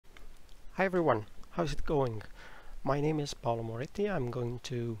Hi everyone, how's it going? My name is Paolo Moretti. I'm going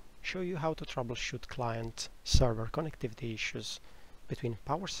to show you how to troubleshoot client-server connectivity issues between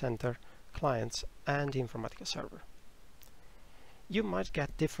PowerCenter clients and the Informatica server. You might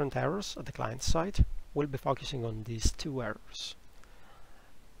get different errors at the client side. We'll be focusing on these two errors.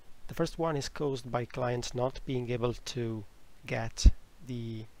 The first one is caused by clients not being able to get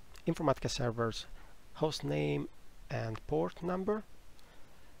the Informatica server's host name and port number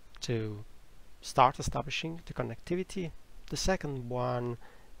to start establishing the connectivity. The second one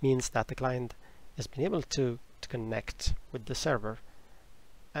means that the client has been able to connect with the server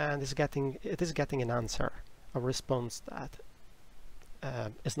and it is getting an answer, a response that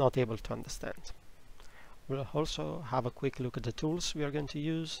is not able to understand. We'll also have a quick look at the tools we are going to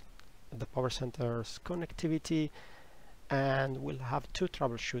use, the PowerCenter's connectivity, and we'll have two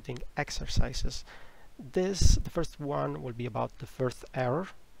troubleshooting exercises. The first one will be about the first error,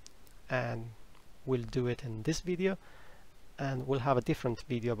 and we'll do it in this video, and we'll have a different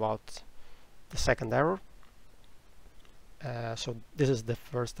video about the second error. So this is the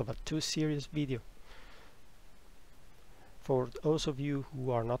first of a two-series video. For those of you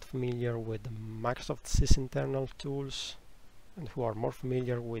who are not familiar with the Microsoft Sysinternals tools and who are more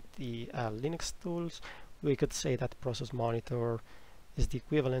familiar with the Linux tools, we could say that Process Monitor is the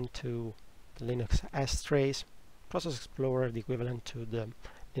equivalent to the Linux strace, Process Explorer the equivalent to the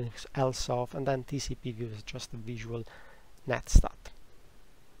Linux LSOF, and then TCP view is just a visual netstat.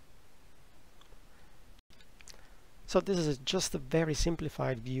 So this is just a very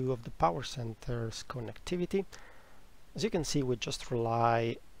simplified view of the PowerCenter's connectivity. As you can see, we just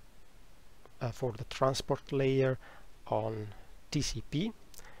rely for the transport layer on TCP,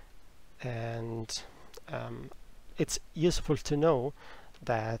 and it's useful to know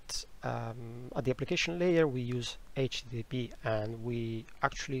that at the application layer we use HTTP, and we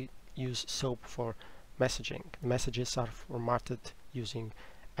actually use SOAP for messaging. The messages are formatted using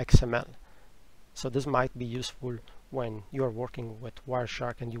XML. So this might be useful when you are working with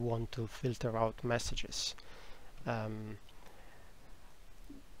Wireshark and you want to filter out messages.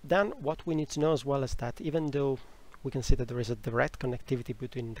 Then what we need to know as well is that even though we can see that there is a direct connectivity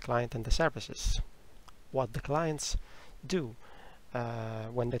between the client and the services, what the clients do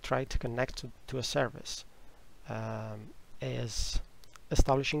when they try to connect to a service is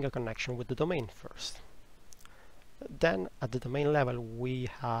establishing a connection with the domain first. Then at the domain level we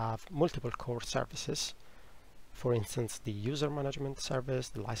have multiple core services, for instance the user management service,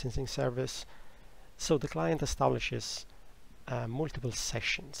 the licensing service. So the client establishes multiple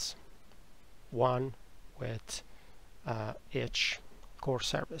sessions, one with each core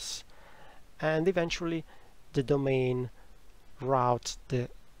service, and eventually the domain routes the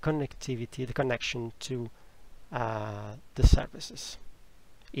connectivity, the connection to the services,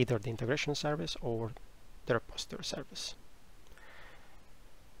 either the integration service or the repository service.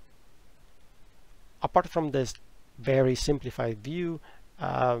 Apart from this very simplified view,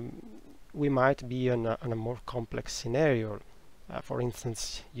 we might be on a more complex scenario. For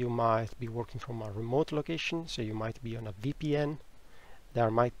instance, you might be working from a remote location, so you might be on a VPN.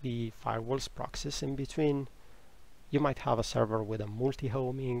 There might be firewalls, proxies in between. You might have a server with a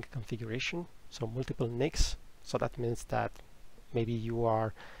multi-homing configuration, so multiple NICs. So that means that maybe you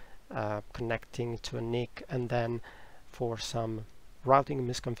are connecting to a NIC, and then for some routing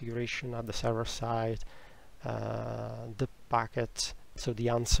misconfiguration at the server side, the packet, so the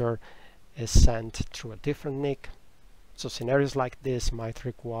answer is sent through a different NIC. So scenarios like this might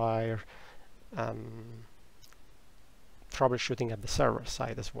require troubleshooting at the server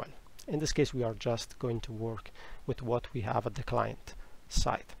side as well. In this case, we are just going to work with what we have at the client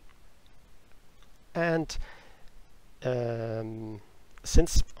side. And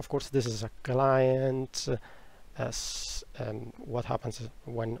since, of course, this is a client, what happens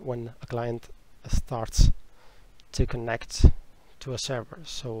when a client starts to connect to a server?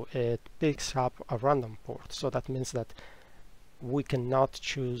 So it picks up a random port. So that means that we cannot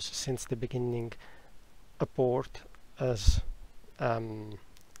choose since the beginning a port as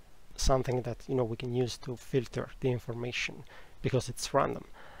something that we can use to filter the information, because it's random.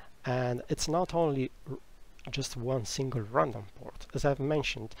 And it's not only just one single random port. As I've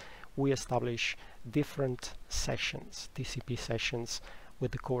mentioned, we establish different sessions, TCP sessions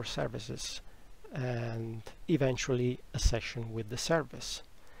with the core services, and eventually a session with the service.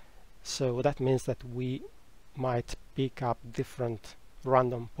 So that means that we might pick up different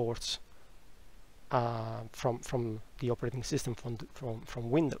random ports from the operating system,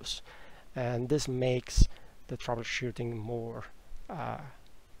 from Windows, and this makes the troubleshooting more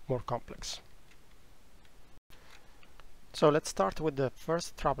complex. So let's start with the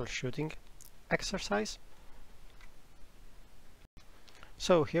first troubleshooting exercise.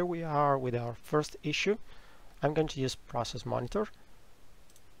 So here we are with our first issue. I'm going to use process monitor,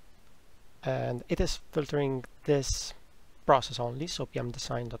 and it is filtering this process only, so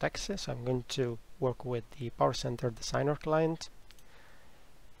pmdesign.exe. So I'm going to work with the PowerCenter designer client,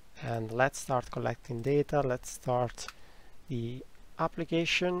 and let's start collecting data. Let's start the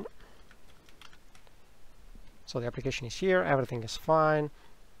application. So the application is here, everything is fine.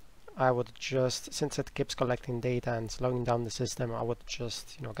 I would just, since it keeps collecting data and slowing down the system, I would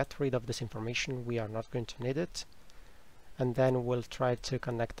just get rid of this information. We are not going to need it, and then we'll try to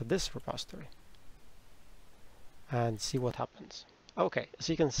connect to this repository and see what happens. Okay, as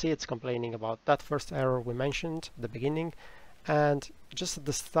you can see, it's complaining about that first error we mentioned at the beginning, and just at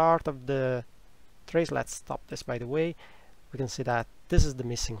the start of the trace, let's stop this by the way, we can see that this is the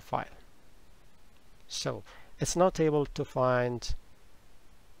missing file. So it's not able to find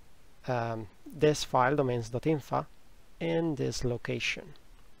this file, domains.infa, in this location.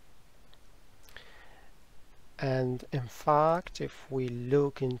 And in fact, if we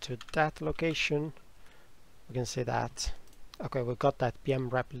look into that location, we can see that, okay, we got that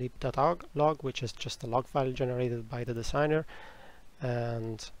pmreplib.log, which is just a log file generated by the designer,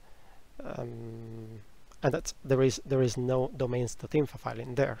 and that's, there is no domains.infa file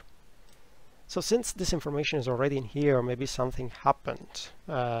in there. So since this information is already in here, maybe something happened,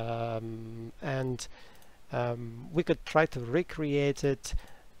 and we could try to recreate it,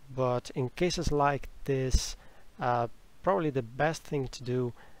 but in cases like this, probably the best thing to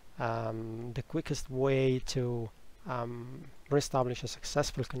do, the quickest way to reestablish a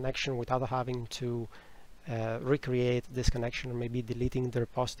successful connection without having to recreate this connection, or maybe deleting the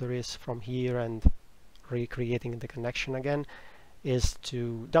repositories from here and recreating the connection again, is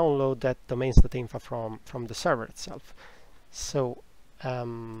to download that domains.infa from the server itself. So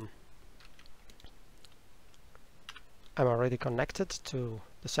I'm already connected to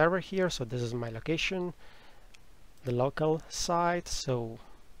the server here, so this is my location, the local site, so,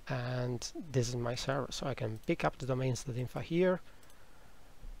 and this is my server, so I can pick up the domains.infa here.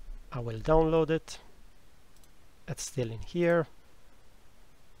 I will download it. It's still in here,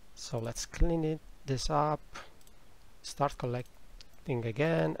 so let's clean this up, start collecting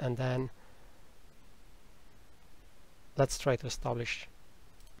again, and then let's try to establish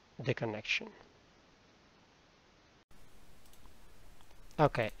the connection.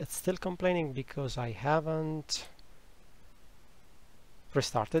 Okay, it's still complaining because I haven't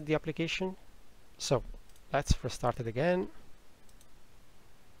restarted the application, so let's restart it again.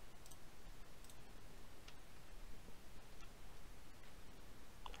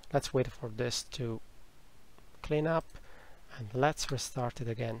 Let's wait for this to clean up, and let's restart it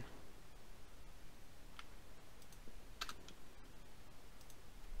again.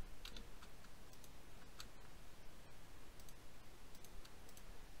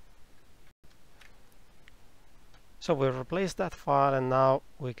 So we replaced that file, and now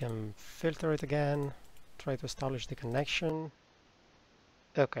we can filter it again, try to establish the connection.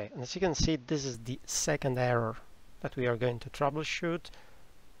 Okay, and as you can see, this is the second error that we are going to troubleshoot,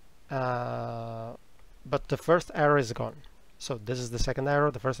 but the first error is gone. So this is the second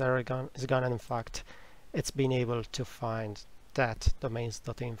error, the first error is gone, and in fact it's been able to find that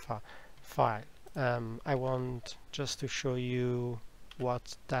domains.infa file. I want just to show you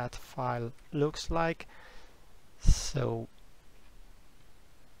what that file looks like. So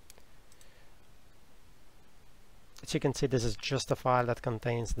as you can see, this is just a file that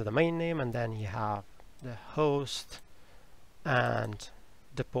contains the domain name, and then you have the host and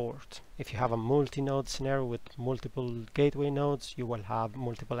the port. If you have a multi-node scenario with multiple gateway nodes, you will have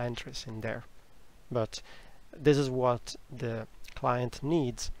multiple entries in there. But this is what the client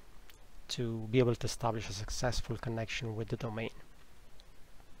needs to be able to establish a successful connection with the domain.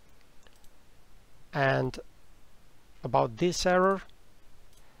 And about this error,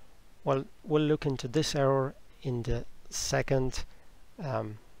 well, we'll look into this error in the second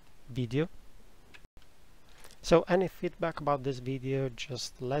video. So any feedback about this video,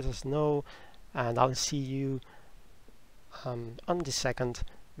 just let us know, and I'll see you on the second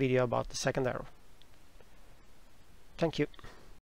video about the second error. Thank you.